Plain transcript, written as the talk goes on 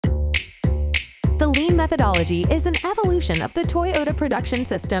The Lean methodology is an evolution of the Toyota production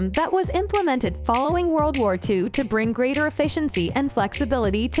system that was implemented following World War II to bring greater efficiency and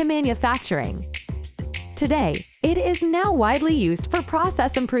flexibility to manufacturing. Today, it is now widely used for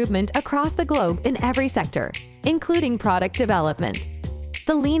process improvement across the globe in every sector, including product development.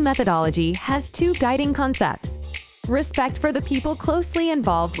 The Lean methodology has two guiding concepts: respect for the people closely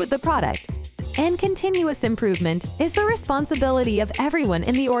involved with the product, and continuous improvement is the responsibility of everyone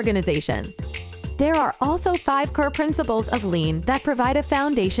in the organization. There are also 5 core principles of Lean that provide a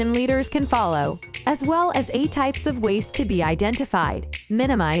foundation leaders can follow, as well as 8 types of waste to be identified,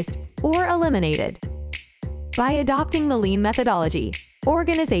 minimized, or eliminated. By adopting the Lean methodology,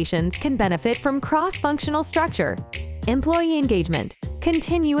 organizations can benefit from cross-functional structure, employee engagement,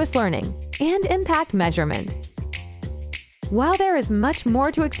 continuous learning, and impact measurement. While there is much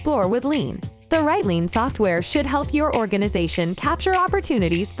more to explore with Lean, the right Lean software should help your organization capture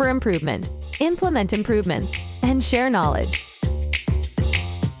opportunities for improvement, implement improvements, and share knowledge.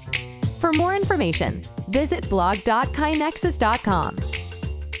 For more information, visit blog.kinexus.com.